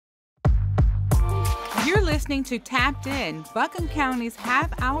listening to Tapped In, Buncombe County's half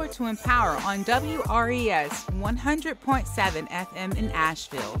hour to empower on WRES 100.7 FM in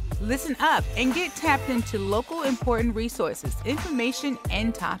Asheville. Listen up and get tapped into local important resources, information,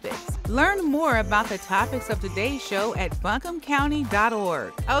 and topics. Learn more about the topics of today's show at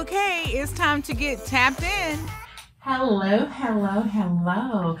buncombecounty.org. Okay, it's time to get tapped in. Hello, hello,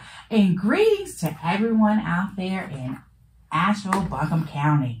 hello, and greetings to everyone out there in Asheville, Buncombe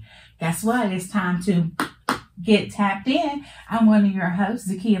County. Guess what? It's time to get tapped in. I'm one of your hosts,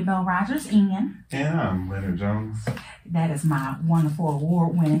 Zakia Bell Rogers, and I'm Leonard Jones. That is my wonderful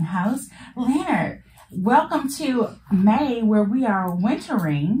award-winning host, Leonard. Welcome to May, where we are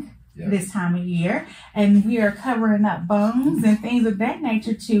wintering this time of year, and we are covering up bones and things of that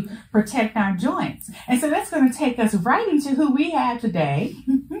nature to protect our joints. And so that's going to take us right into who we have today.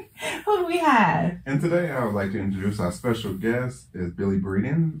 Who do we have? And today I would like to introduce our special guest is Billie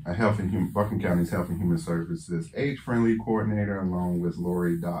Breeden, a Buncombe County's Health and Human Services age-friendly coordinator, along with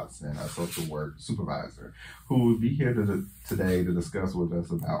Laurie, Dotson, a social work supervisor, who will be here today to discuss with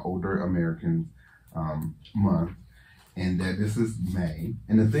us about Older Americans Month. And that this is May,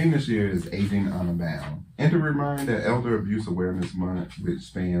 and the theme this year is Aging Unbound, and to remind that Elder Abuse Awareness Month, which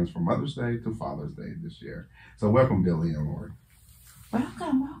spans from Mother's Day to Father's Day this year. So welcome, Billie and Laurie.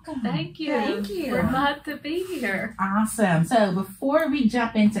 Welcome. Thank you. We're glad to be here. Awesome. So before we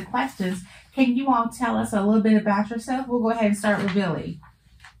jump into questions, can you all tell us a little bit about yourself? We'll go ahead and start with Billie.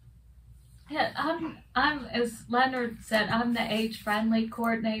 Yeah, I'm as Leonard said, I'm the age-friendly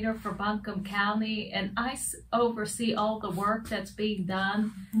coordinator for Buncombe County, and I oversee all the work that's being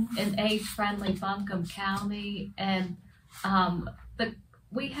done in age-friendly Buncombe County. And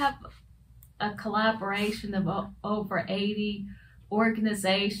we have a collaboration of over 80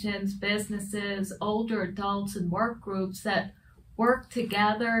 organizations, businesses, older adults, and work groups that work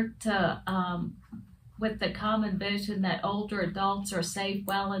together to with the common vision that older adults are safe,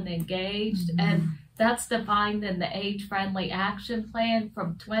 well, and engaged. And that's defined in the Age-Friendly Action Plan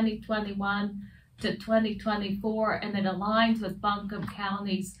from 2021 to 2024, and it aligns with Buncombe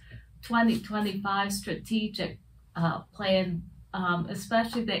County's 2025 strategic plan,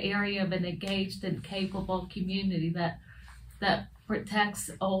 especially the area of an engaged and capable community that protects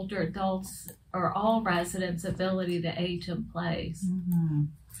older adults or all residents' ability to age in place.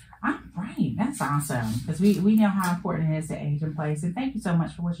 All right, that's awesome, because we know how important it is to age in place, and thank you so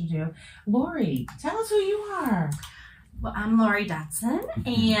much for what you do. Laurie, tell us who you are. Well, I'm Laurie Dotson,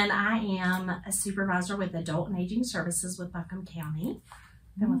 and I am a supervisor with Adult and Aging Services with Buncombe County.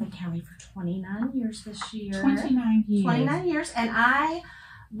 I've been with the county for 29 years this year. 29 years. 29 years, and I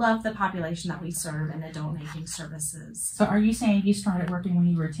love the population that we serve in Adult and Aging Services. So are you saying you started working when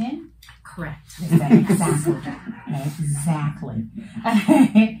you were 10? Correct. Exactly. Exactly.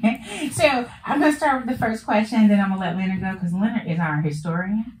 So I'm going to start with the first question, then I'm going to let Leonard go, because Leonard is our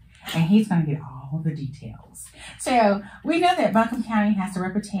historian, and he's going to get all the details. So we know that Buncombe County has a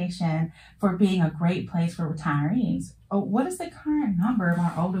reputation for being a great place for retirees. What is the current number of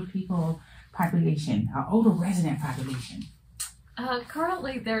our older people population, our older resident population?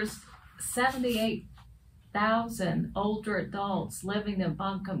 Currently, there's 78,000 older adults living in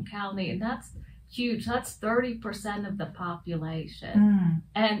Buncombe County, and that's huge. That's 30% of the population.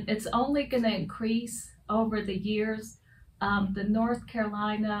 And it's only going to increase over the years. The North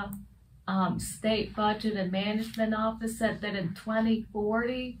Carolina State Budget and Management Office said that in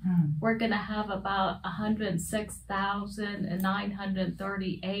 2040, we're going to have about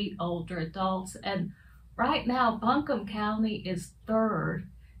 106,938 older adults. And right now, Buncombe County is third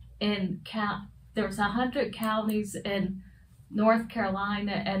in there's 100 counties in North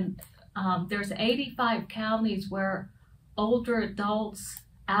Carolina, and there's 85 counties where older adults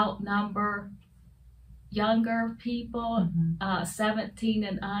outnumber younger people, 17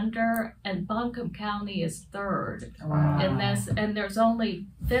 and under, and Buncombe County is third in this. And there's only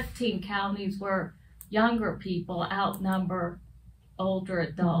 15 counties where younger people outnumber older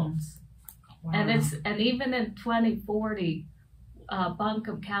adults. And even in 2040,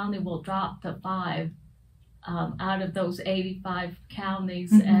 Buncombe County will drop to 5 out of those 85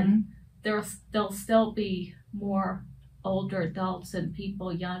 counties, and there'll still be more older adults and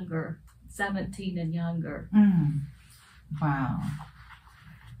people younger, 17 and younger. Wow.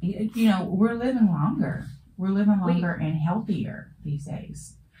 You know, we're living longer. We're living longer and healthier these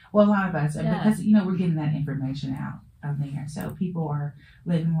days. Well, a lot of us, because, you know, we're getting that information out of there. So people are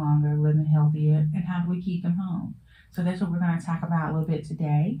living longer, living healthier, and how do we keep them home? So that's what we're going to talk about a little bit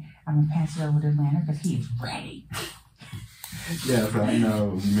today. I'm going to pass it over to Leonard because he is ready. Yeah, so I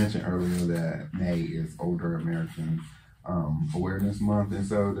know you mentioned earlier that May is Older American Awareness Month, and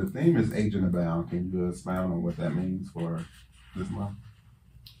so the theme is Aging Abound. Can you expound on what that means for this month?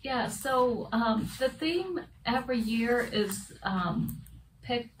 Yeah, so the theme every year is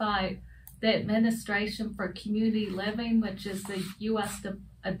picked by the Administration for Community Living, which is the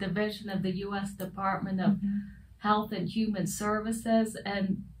a division of the U.S. Department of Health and Human Services,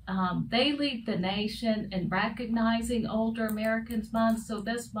 and they lead the nation in recognizing Older Americans Month. So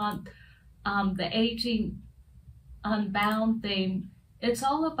this month, the Aging Unbound theme, it's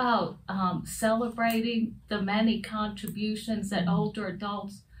all about celebrating the many contributions that older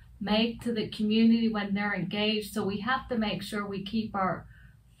adults make to the community when they're engaged. So we have to make sure we keep our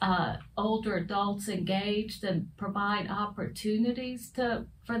older adults engaged and provide opportunities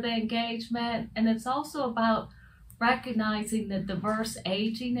for the engagement. And it's also about recognizing the diverse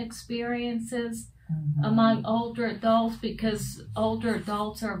aging experiences among older adults, because older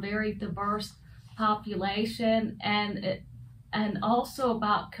adults are a very diverse population, and also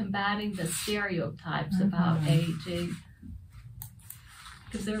about combating the stereotypes about aging,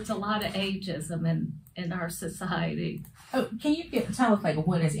 because there's a lot of ageism in our society. Oh, can you tell us, like,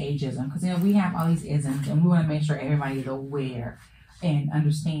 what is ageism? Because, we have all these isms, and we want to make sure everybody is aware and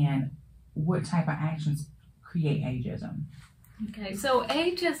understand what type of actions create ageism. Okay, so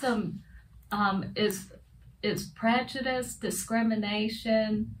ageism is prejudice,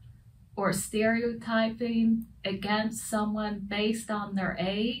 discrimination, or stereotyping against someone based on their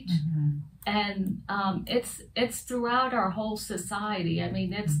age. And it's throughout our whole society. I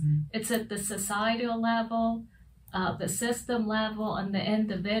mean, it's at the societal level, the system level, and the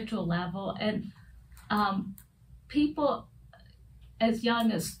individual level. And people as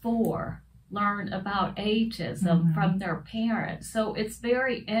young as 4 learn about ageism from their parents. So it's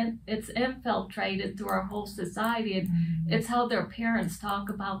it's infiltrated through our whole society, and it's how their parents talk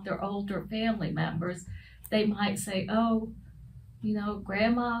about their older family members. They might say, "Oh,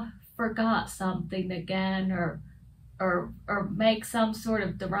 grandma forgot something again," or make some sort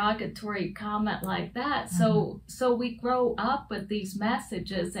of derogatory comment like that. So we grow up with these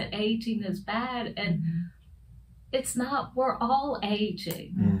messages that aging is bad, and it's not. We're all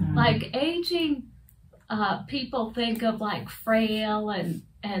aging. Like aging, people think of like frail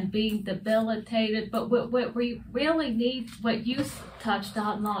and being debilitated, but what we really need, what you touched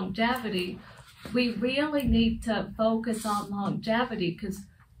on, longevity, we really need to focus on longevity, because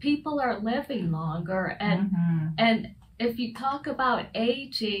people are living longer, and if you talk about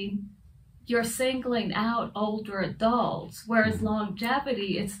aging, you're singling out older adults, whereas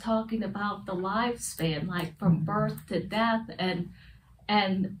longevity, it's talking about the lifespan, like from birth to death, and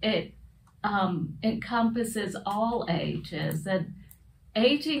it encompasses all ages. And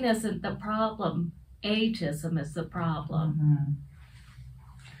aging isn't the problem, ageism is the problem.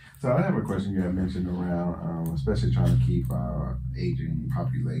 So I have a question you had mentioned around, especially trying to keep our aging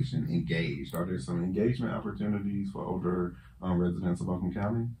population engaged. Are there some engagement opportunities for older residents of Buncombe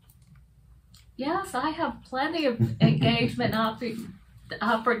County? Yes, I have plenty of engagement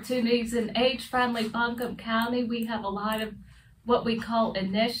opportunities in age-friendly Buncombe County. We have a lot of what we call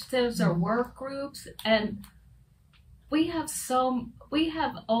initiatives or work groups, and we have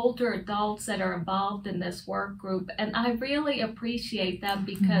older adults that are involved in this work group, and I really appreciate them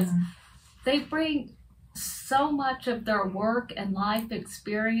because they bring so much of their work and life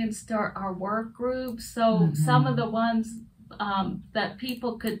experience to our work groups. So some of the ones that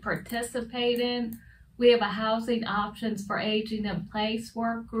people could participate in, we have a housing options for aging in place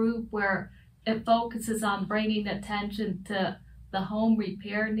work group where it focuses on bringing attention to the home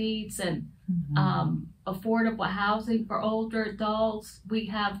repair needs and affordable housing for older adults. We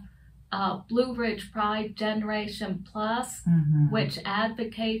have Blue Ridge Pride Generation Plus, which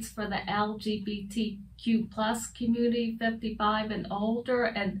advocates for the LGBTQ plus community, 55 and older,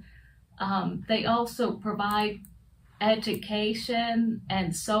 and they also provide education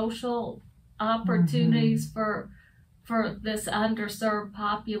and social opportunities for this underserved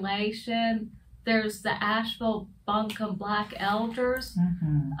population. There's the Asheville Buncombe Black Elders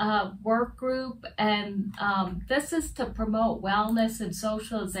work group, and this is to promote wellness and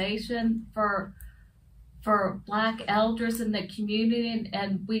socialization for Black elders in the community,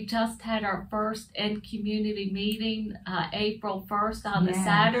 and we just had our first in-community meeting April 1st on a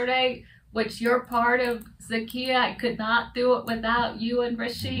Saturday, which you're part of, Zakia. I could not do it without you and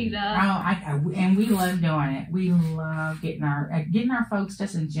Rashida. And we love doing it. We love getting our folks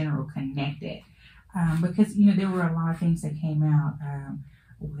just in general connected. Because there were a lot of things that came out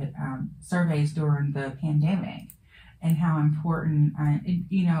with surveys during the pandemic, and how important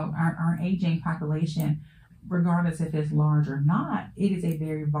our aging population, regardless if it's large or not, it is a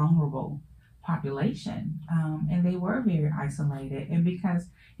very vulnerable population, and they were very isolated. And because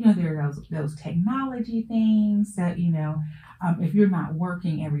there are those technology things that if you're not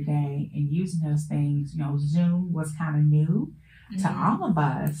working every day and using those things, Zoom was kind of new to all of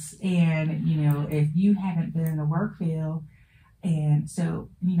us. And if you haven't been in the work field, and so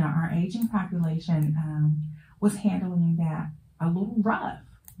our aging population was handling that a little rough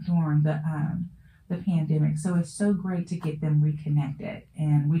during the pandemic. So it's so great to get them reconnected,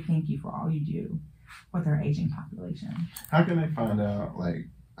 and we thank you for all you do with our aging population. How can they find out? Like,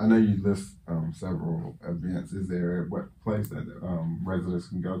 I know you list several events. Is there what place that residents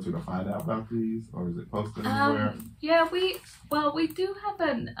can go to find out about these, or is it posted anywhere? Yeah, we do have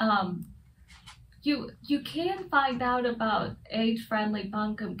an you can find out about age-friendly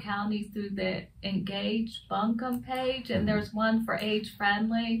Buncombe County through the Engage Buncombe page, and there's one for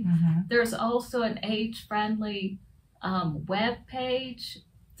age-friendly. There's also an age-friendly web page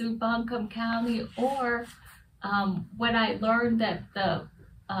through Buncombe County, or when I learned that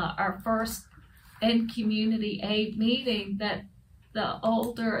our first in-community aid meeting, that the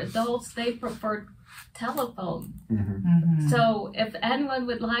older adults, they prefer telephone. So if anyone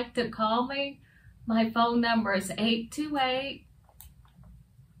would like to call me, my phone number is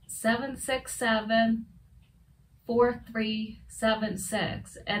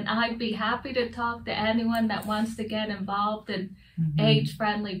 828-767-4376. And I'd be happy to talk to anyone that wants to get involved in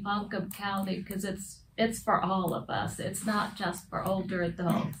age-friendly Buncombe County, because it's for all of us. It's not just for older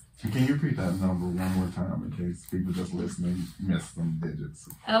adults. Can you repeat that number one more time in case people just listening miss some digits?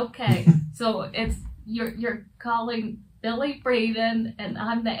 Okay, so you're calling Billie Breeden, and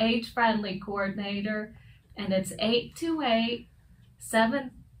I'm the age-friendly coordinator, and it's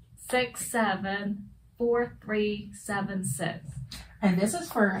 828-767-4376. And this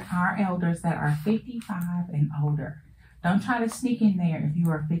is for our elders that are 55 and older. Don't try to sneak in there if you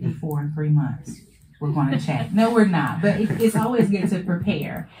are 54 and 3 months. We're going to check. No, we're not. But it's always good to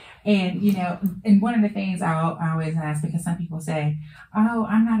prepare. And, and one of the things I always ask, because some people say, oh,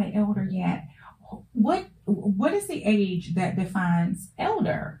 I'm not an elder yet. What is the age that defines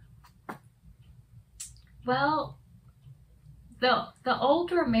elder? Well, the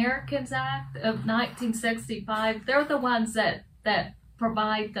Older Americans Act of 1965, they're the ones that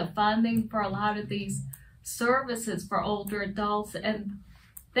provide the funding for a lot of these services for older adults, and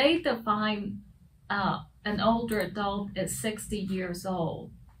they define an older adult as 60 years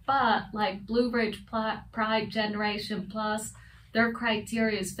old. But like Blue Ridge Pride Generation Plus, their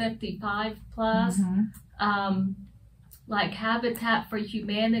criteria is 55 plus. Like Habitat for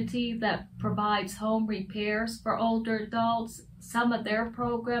Humanity, that provides home repairs for older adults, some of their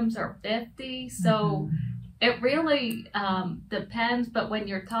programs are 50. So it really depends. But when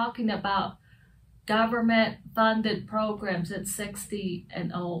you're talking about government funded programs, it's 60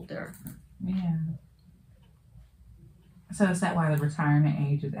 and older. Yeah. So is that why the retirement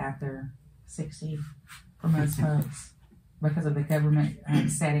age is after 60 for most folks? Because of the government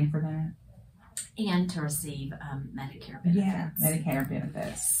setting for that? And to receive Medicare benefits. Yeah, Medicare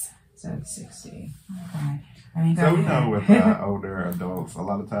benefits. So it's 60. Okay. So we know with older adults, a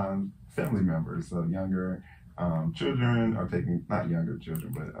lot of times family members, so younger children are not younger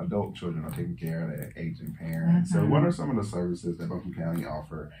children, but adult children are taking care of their aging parents. So what are some of the services that Buncombe County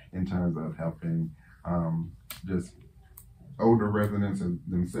offer in terms of helping just older residents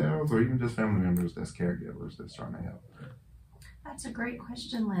themselves, or even just family members that's caregivers that's trying to help? That's a great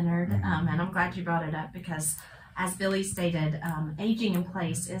question, Leonard, and I'm glad you brought it up, because as Billie stated, aging in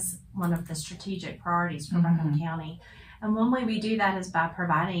place is one of the strategic priorities for Buncombe County. And one way we do that is by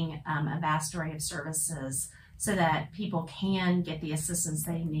providing a vast array of services so that people can get the assistance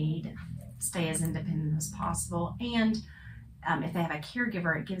they need, stay as independent as possible, and if they have a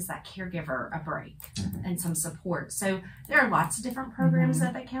caregiver, it gives that caregiver a break and some support. So there are lots of different programs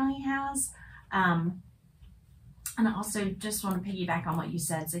that the county has. And I also just want to piggyback on what you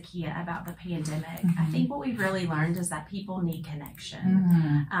said, Zakia, about the pandemic. I think what we've really learned is that people need connection.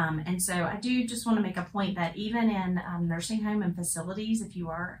 And so I do just want to make a point that even in nursing home and facilities, if you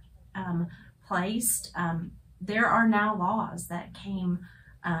are placed, there are now laws that came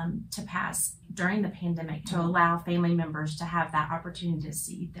to pass during the pandemic to allow family members to have that opportunity to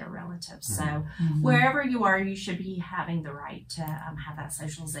see their relatives. So wherever you are, you should be having the right to have that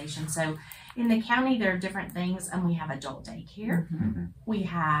socialization. So in the county, there are different things, and we have adult daycare. We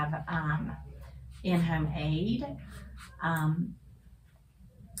have in-home aid.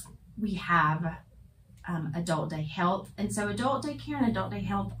 We have adult day health. And so adult daycare and adult day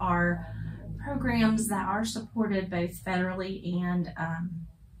health are programs that are supported both federally and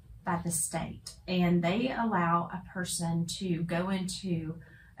by the state, and they allow a person to go into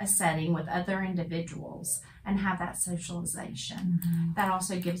a setting with other individuals and have that socialization. That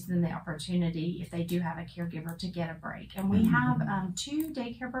also gives them the opportunity, if they do have a caregiver, to get a break. And we have 2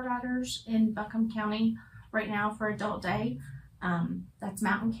 daycare providers in Buncombe County right now for adult day. That's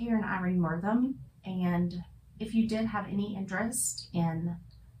Mountain Care and Irene Wortham. And if you did have any interest in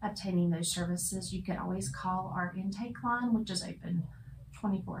obtaining those services, you can always call our intake line, which is open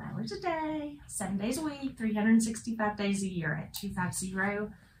 24 hours a day, 7 days a week, 365 days a year at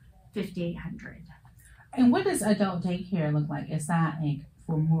 250-5800. And what does adult daycare look like? Is that like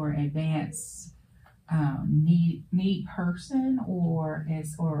for more advanced need person, or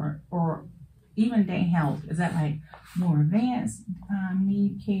even day health? Is that like more advanced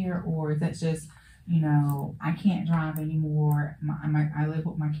need care, or is that just, you know, I can't drive anymore, I live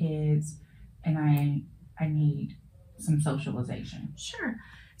with my kids and I need some socialization? Sure.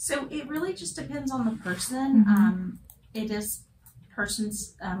 So it really just depends on the person. It is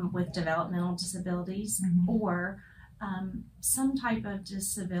persons with developmental disabilities or some type of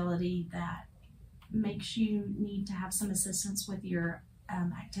disability that makes you need to have some assistance with your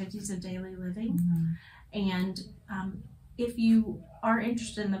activities of daily living. And if you are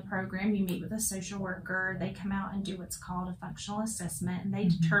interested in the program, you meet with a social worker. They come out and do what's called a functional assessment, and they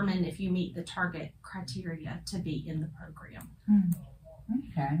determine if you meet the target criteria to be in the program.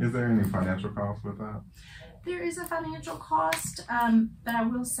 Okay. Is there any financial cost with that? There is a financial cost, but I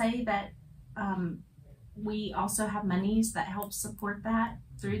will say that we also have monies that help support that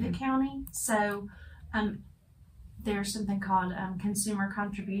through the county. So there's something called consumer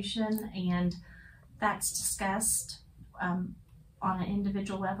contribution, and that's discussed on an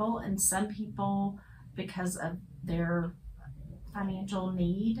individual level. And some people, because of their financial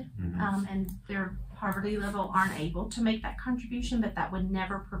need and their poverty level, aren't able to make that contribution, but that would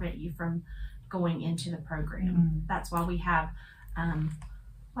never prevent you from going into the program. That's why we have,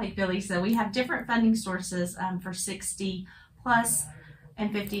 like Billie said, we have different funding sources for 60 plus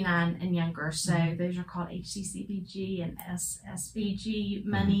and 59 and younger. So those are called HCCBG and SSBG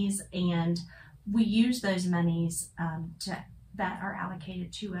monies, and we use those monies that are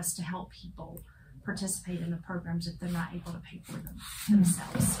allocated to us to help people participate in the programs if they're not able to pay for them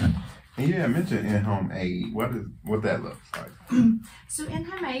themselves. And you had mentioned in-home aid. What that looks like? So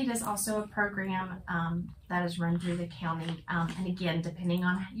in-home aid is also a program that is run through the county. And again, depending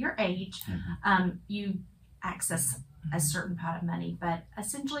on your age, you access a certain pot of money. But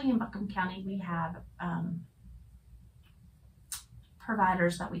essentially in Buncombe County, we have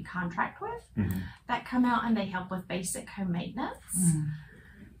providers that we contract with that come out and they help with basic home maintenance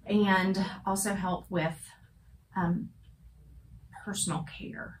and also help with personal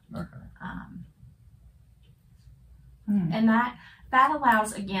care. And that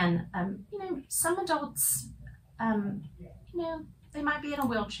allows, again, you know, some adults, you know, they might be in a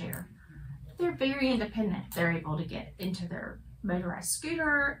wheelchair. They're very independent. They're able to get into their motorized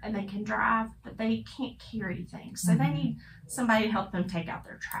scooter and they can drive, but they can't carry things. So they need somebody to help them take out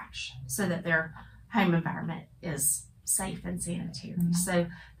their trash so that their home environment is safe and sanitary. So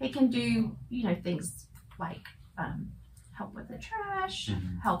they can do, you know, things like help with the trash,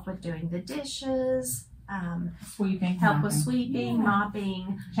 help with doing the dishes, sweeping, help with sweeping,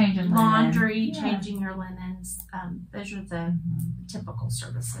 mopping, changing laundry, changing your linens. Those are the typical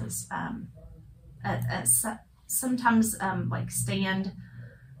services. Sometimes like stand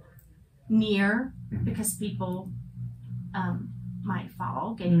near because people might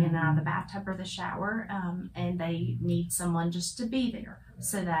fall getting in and out of the bathtub or the shower, and they need someone just to be there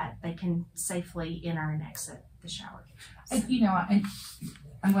so that they can safely enter and exit the shower. And, you know, and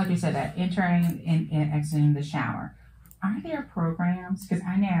I'm glad you said that, entering and exiting the shower. Are there programs? Because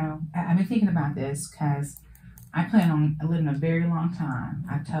I know, I've been thinking about this because I plan on living a very long time.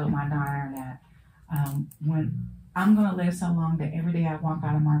 I told my daughter that when I'm going to live so long that every day I walk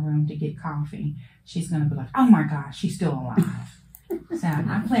out of my room to get coffee, she's going to be like, oh my gosh, she's still alive. So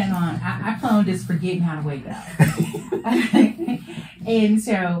I plan on just forgetting how to wake up. And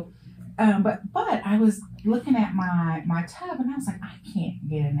so, but I was looking at my tub and I was like, I can't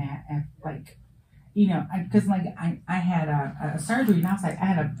get in that, like, you know, because like I had a surgery and I was like, I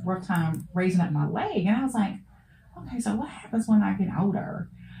had a rough time raising up my leg, and I was like, okay, so what happens when I get older?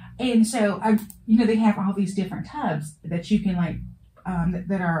 And so you know, they have all these different tubs that you can like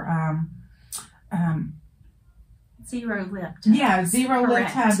that are zero lift. Yeah, zero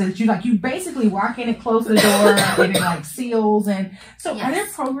lift tubs that you basically walk in and close the door and it like seals. And so are there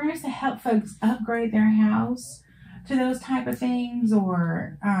programs to help folks upgrade their house to those type of things,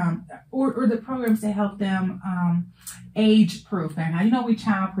 or the programs to help them age proof their house? You know, we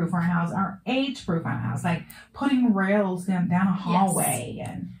child proof our house, or age proof our house, like putting rails down a hallway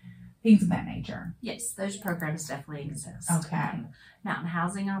and things of that nature. Yes, those programs definitely exist. Okay. Mountain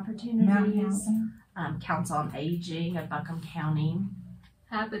housing opportunities, Council on Aging of Buncombe County,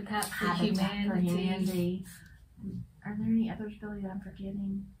 Habitat for Habitat for Humanity. Humanity. Are there any others, Billie, that I'm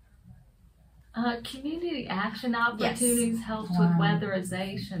forgetting? Community action opportunities helps with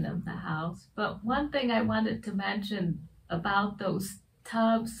weatherization of the house. But one thing I wanted to mention about those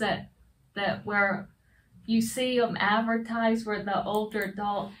tubs that where you see them advertised, where the older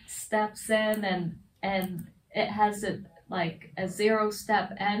adult steps in and it has like a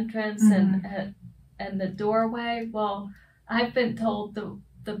 0-step entrance and the doorway. Well, I've been told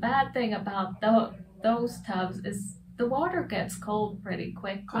the bad thing about those tubs is the water gets cold pretty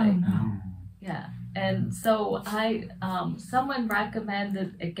quickly. Oh no. Yeah, and so someone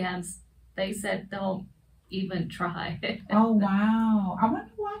recommended against. They said don't even try it. Oh wow! I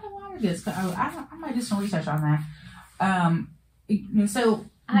wonder why the water gets cold. I might do some research on that. So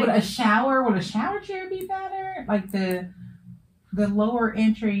would a shower chair be better? Like the lower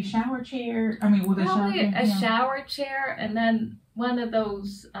entry shower chair? I mean, with a shower chair, and then one of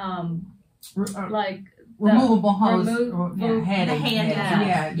those like removable hose, handheld.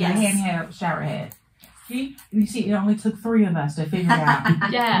 The handheld shower head. You see, it only took 3 of us to figure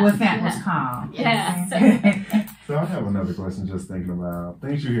out what that was called. Yeah. So I have another question, just thinking about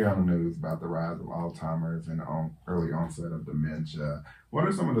things you hear on the news about the rise of Alzheimer's and the early onset of dementia. What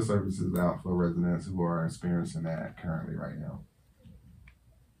are some of the services out for residents who are experiencing that currently right now?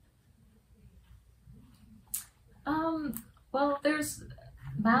 Well, there's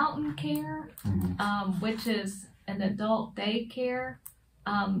Mountain Care, which is an adult daycare.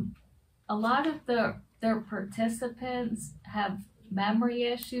 A lot of their participants have memory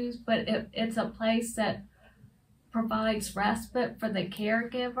issues, but it's a place that provides respite for the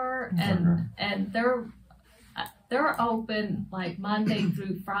caregiver, and they're open like Monday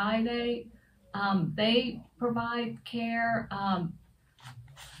through Friday. They provide care.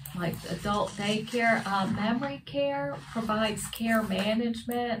 Like adult daycare. Memory Care provides care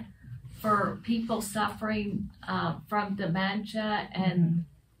management for people suffering from dementia and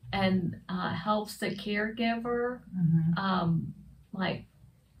helps the caregiver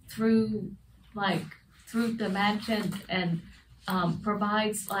through dementia, and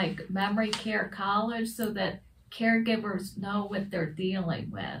provides like Memory Care College so that caregivers know what they're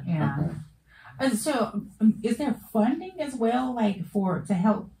dealing with. Yeah. And so, is there funding as well, like to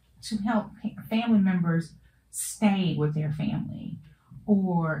help family members stay with their family,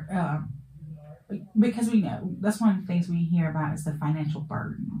 or because we know that's one of the things we hear about is the financial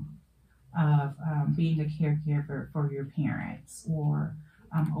burden of being a caregiver for your parents or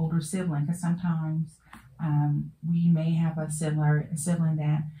older sibling, because sometimes we may have a sibling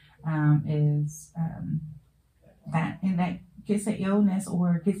that is that gets an illness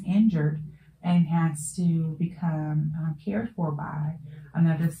or gets injured and has to become cared for by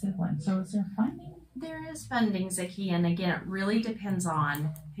another sibling. So is there funding? There is funding, Zakia, and again, it really depends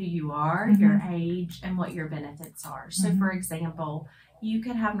on who you are, your age, and what your benefits are. So, for example, you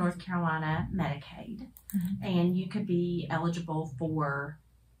could have North Carolina Medicaid, and you could be eligible for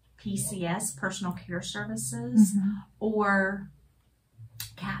PCS, Personal Care Services, or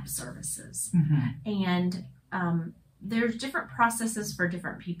CAP services. And there's different processes for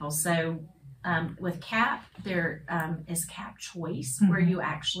different people. So, with CAP, there is CAP Choice, where you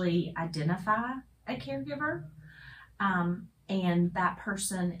actually identify a caregiver, and that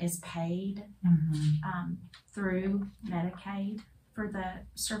person is paid through Medicaid for the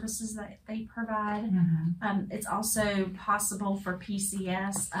services that they provide. It's also possible for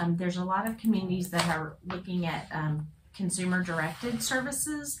PCS. There's a lot of communities that are looking at consumer-directed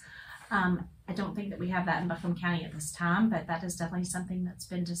services. I don't think that we have that in Buncombe County at this time, but that is definitely something that's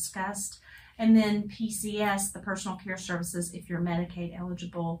been discussed. And then PCS, the Personal Care Services, if you're Medicaid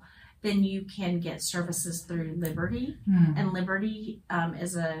eligible, then you can get services through Liberty. And Liberty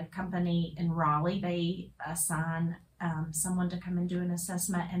is a company in Raleigh. They assign someone to come and do an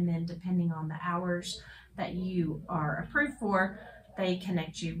assessment, and then depending on the hours that you are approved for, they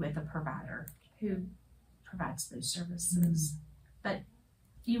connect you with a provider who provides those services. But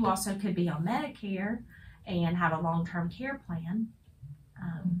you also could be on Medicare and have a long-term care plan.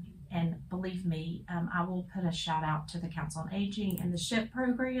 And believe me, I will put a shout out to the Council on Aging and the SHIP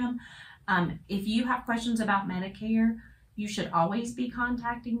program. If you have questions about Medicare, you should always be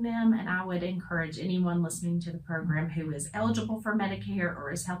contacting them. And I would encourage anyone listening to the program who is eligible for Medicare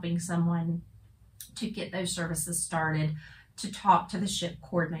or is helping someone to get those services started, to talk to the SHIP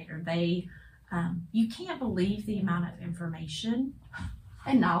coordinator. You can't believe the amount of information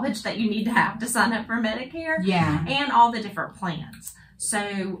and knowledge that you need to have to sign up for Medicare, and all the different plans.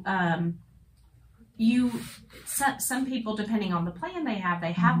 So some people, depending on the plan they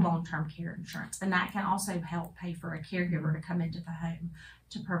have long-term care insurance, and that can also help pay for a caregiver to come into the home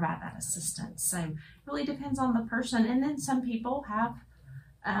to provide that assistance. So it really depends on the person. And then some people have,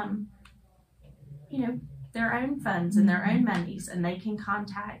 their own funds and their own monies, and they can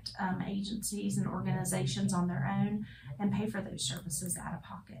contact agencies and organizations on their own and pay for those services out of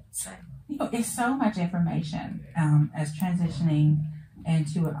pocket. So it's so much information as transitioning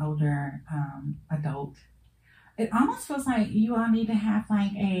into an older adult. It almost feels like you all need to have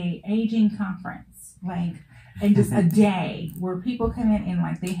like a aging conference, and just a day where people come in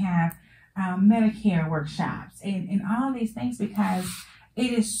and they have Medicare workshops and all of these things, because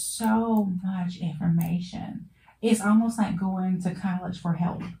it is so much information. It's almost like going to college for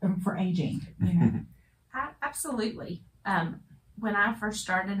help for aging. Absolutely. When I first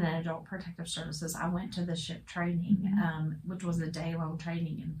started in adult protective services, I went to the SHIP training, which was a day-long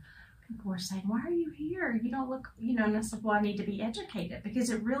training, and people were saying, "Why are you here? You don't look," and I said, "Well, I need to be educated," because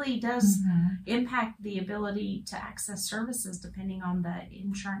it really does impact the ability to access services depending on the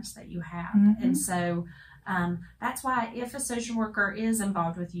insurance that you have. And so that's why if a social worker is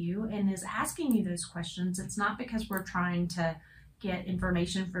involved with you and is asking you those questions, it's not because we're trying to get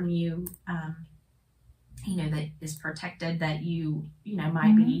information from you, that is protected, that you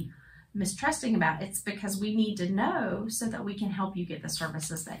might be mistrusting about. It's because we need to know so that we can help you get the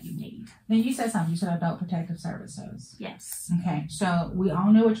services that you need. Now you said something. You said adult protective services. Yes. Okay. So we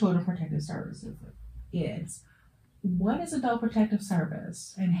all know what children protective services is. What is adult protective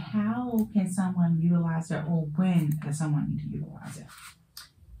service, and how can someone utilize it, or when does someone need to utilize it?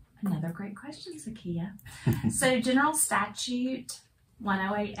 Another great question, Zakia. So General Statute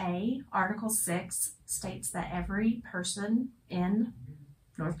 108A, Article 6 states that every person in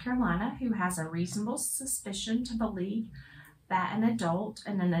North Carolina who has a reasonable suspicion to believe that an adult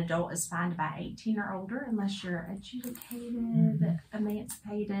is fined by 18 or older, unless you're adjudicated,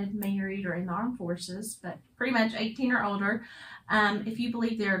 emancipated, married, or in the armed forces, but pretty much 18 or older. If you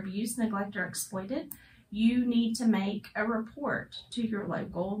believe they're abused, neglected, or exploited, you need to make a report to your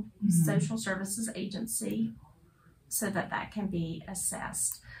local social services agency so that can be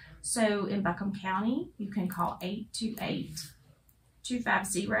assessed. So in Buncombe County, you can call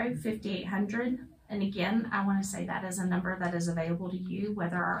 828-250-5800. And again, I want to say that is a number that is available to you,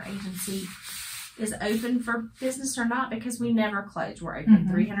 whether our agency is open for business or not, because we never close. We're open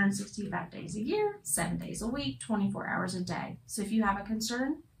 365 days a year, 7 days a week, 24 hours a day. So if you have a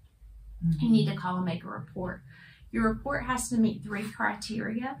concern, you need to call and make a report. Your report has to meet 3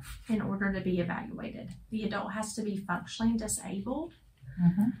 criteria in order to be evaluated. The adult has to be functionally disabled.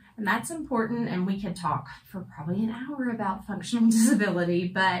 And that's important, and we could talk for probably an hour about functional disability,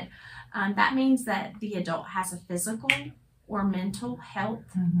 but that means that the adult has a physical or mental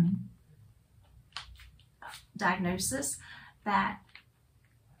health diagnosis that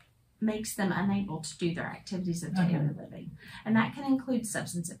makes them unable to do their activities of daily living. And that can include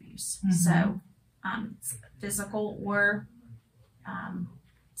substance abuse. So physical or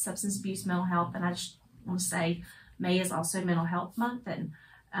substance abuse, mental health. And I just want to say May is also Mental Health Month, and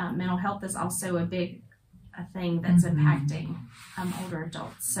mental health is also a big thing that's impacting older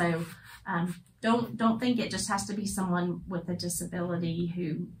adults. So don't think it just has to be someone with a disability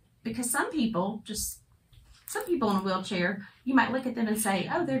because some people in a wheelchair, you might look at them and say,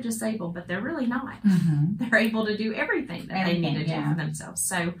 oh, they're disabled, but they're really not. They're able to do everything that they need to do for themselves.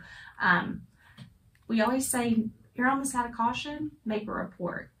 So we always say, you're on the side of caution, make a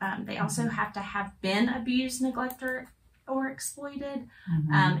report. They also have to have been abused, neglected, or exploited.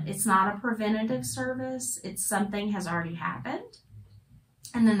 It's not a preventative service. It's something has already happened.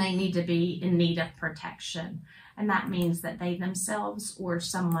 And then they need to be in need of protection. And that means that they themselves or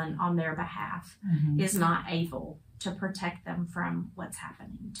someone on their behalf is not able to protect them from what's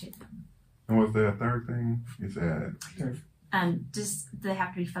happening to them. And what's the third thing you said? They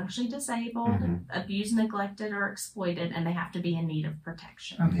have to be functionally disabled, abused, neglected, or exploited, and they have to be in need of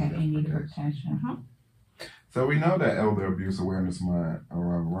protection. Okay, in need of protection. So we know that Elder Abuse Awareness Month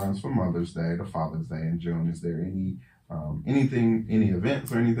runs from Mother's Day to Father's Day in June. Is there any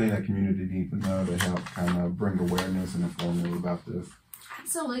events or anything that community needs to know to help kind of bring awareness and inform them about this?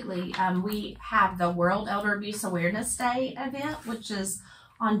 Absolutely. We have the World Elder Abuse Awareness Day event, which is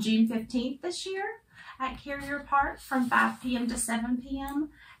on June 15th this year. at Carrier Park from 5 p.m. to 7 p.m.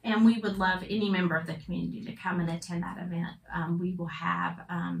 And we would love any member of the community to come and attend that event. We will have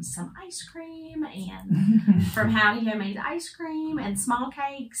some ice cream and from Howdy Homemade ice cream and small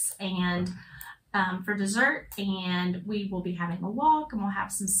cakes and for dessert. And we will be having a walk, and we'll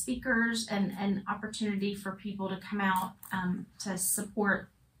have some speakers and an opportunity for people to come out to support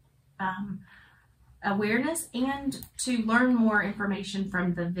awareness and to learn more information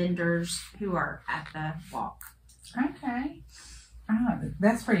from the vendors who are at the walk. Okay. Oh,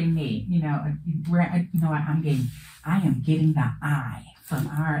 that's pretty neat. You know, I am getting the eye from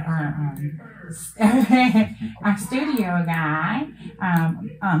our our studio guy,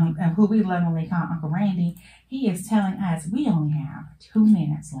 who we lovingly call Uncle Randy. He is telling us we only have 2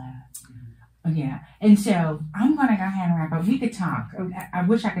 minutes left. Yeah, and so I'm going to go ahead and wrap up. We could talk. I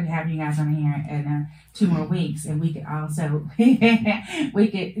wish I could have you guys on here in 2 more weeks, and we could also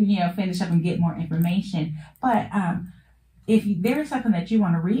finish up and get more information. But if there is something that you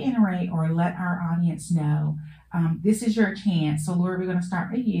want to reiterate or let our audience know, this is your chance. So, Laurie, we're going to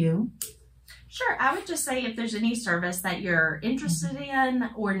start with you. Sure. I would just say if there's any service that you're interested in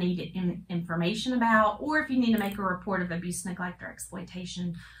or need information about, or if you need to make a report of abuse, neglect, or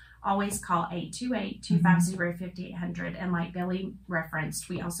exploitation, always call 828-250-5800. And like Billie referenced,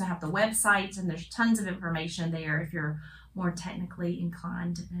 we also have the websites, and there's tons of information there if you're more technically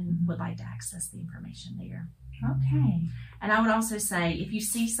inclined and would like to access the information there. Okay. And I would also say, if you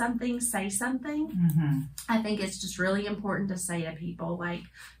see something, say something. I think it's just really important to say to people, like,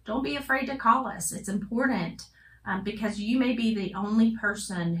 don't be afraid to call us. It's important because you may be the only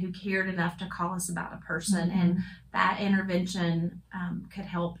person who cared enough to call us about a person, and that intervention could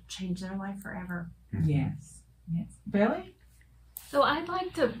help change their life forever. Yes. Yes. Billie? So I'd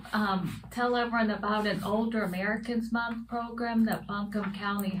like to tell everyone about an Older Americans Month program that Buncombe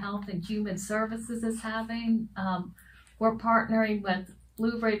County Health and Human Services is having. We're partnering with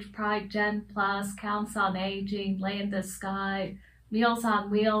Blue Ridge Pride, Gen Plus, Council on Aging, Land to Sky, Meals on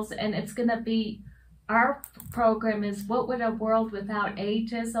Wheels, and it's going to be, our program is What Would a World Without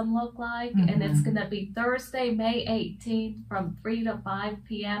Ageism Look Like? And it's going to be Thursday, May 18th from 3 to 5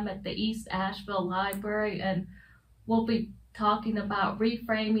 p.m. at the East Asheville Library, and we'll be talking about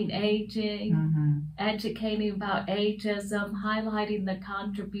reframing aging, educating about ageism, highlighting the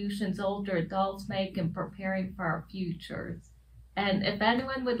contributions older adults make in preparing for our futures. And if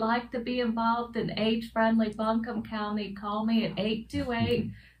anyone would like to be involved in age-friendly Buncombe County, call me at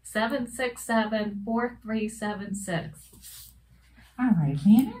 828-767-4376. All right,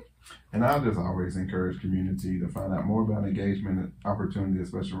 Leonard? And I'll just always encourage community to find out more about engagement opportunities,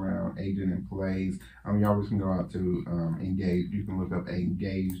 especially around aging in place. You always can go out to engage. You can look up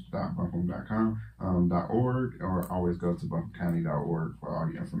engage.buncombe.com.org, or always go to buncombecounty.org for all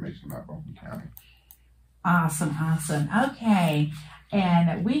the information about Buncombe County. Awesome. Okay,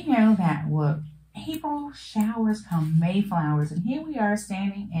 and we know that April showers come May flowers, and here we are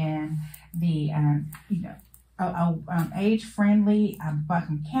standing in the age-friendly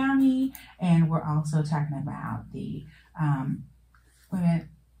Buncombe County, and we're also talking about the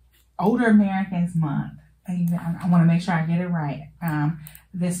Older Americans Month. I want to make sure I get it right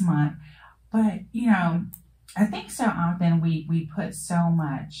this month. But I think so often we put so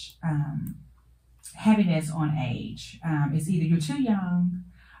much heaviness on age. It's either you're too young,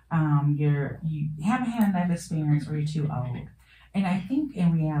 you haven't had enough experience, or you're too old. And I think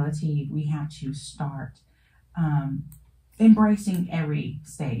in reality we have to start embracing every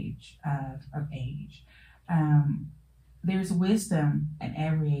stage of age. There's wisdom in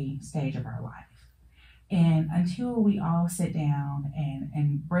every stage of our life. And until we all sit down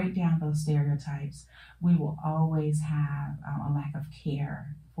and break down those stereotypes, we will always have a lack of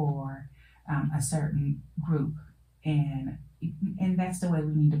care for a certain group. And that's the way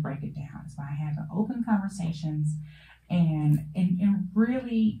we need to break it down. It's by having open conversations and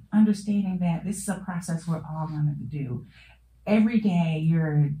really understanding that this is a process we're all going to do. Every day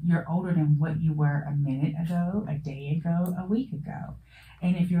you're older than what you were a minute ago, a day ago, a week ago.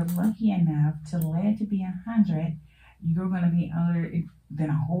 And if you're lucky enough to live to be 100, you're going to be older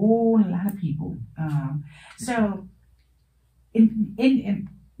than a whole lot of people. So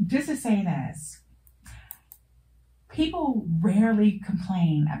just to say this, people rarely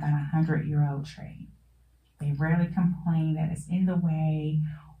complain about a 100-year-old tree. They rarely complain that it's in the way,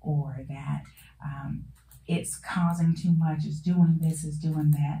 or that it's causing too much, it's doing this, it's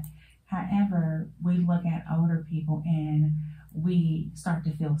doing that. However, we look at older people and we start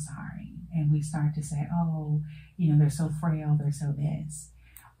to feel sorry, and we start to say, oh, they're so frail, they're so this.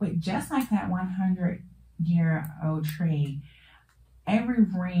 But just like that 100-year-old tree, Every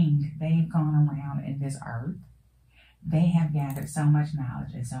ring they've gone around in this earth, they have gathered so much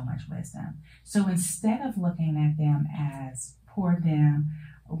knowledge and so much wisdom. So instead of looking at them as poor them,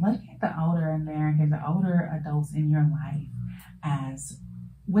 look at the older Americans, the older adults in your life as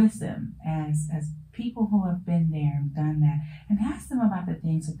wisdom, as people who have been there and done that, and ask them about the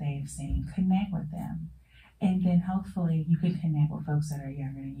things that they've seen. Connect with them. And then hopefully you can connect with folks that are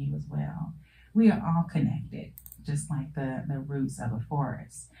younger than you as well. We are all connected, just like the roots of a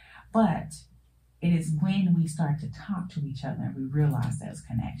forest. But it is when we start to talk to each other and we realize those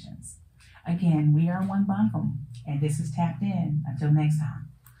connections. Again, we are one Buncombe, and this is Tapped In. Until next time.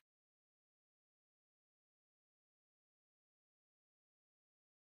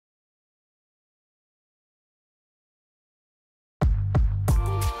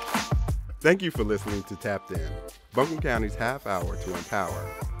 Thank you for listening to Tapped In, Buncombe County's half hour to empower,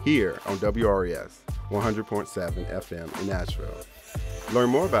 here on WRES 100.7 FM in Nashville. Learn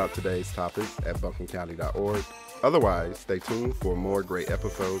more about today's topics at buncombecounty.org. Otherwise, stay tuned for more great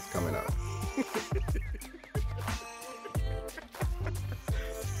episodes coming up.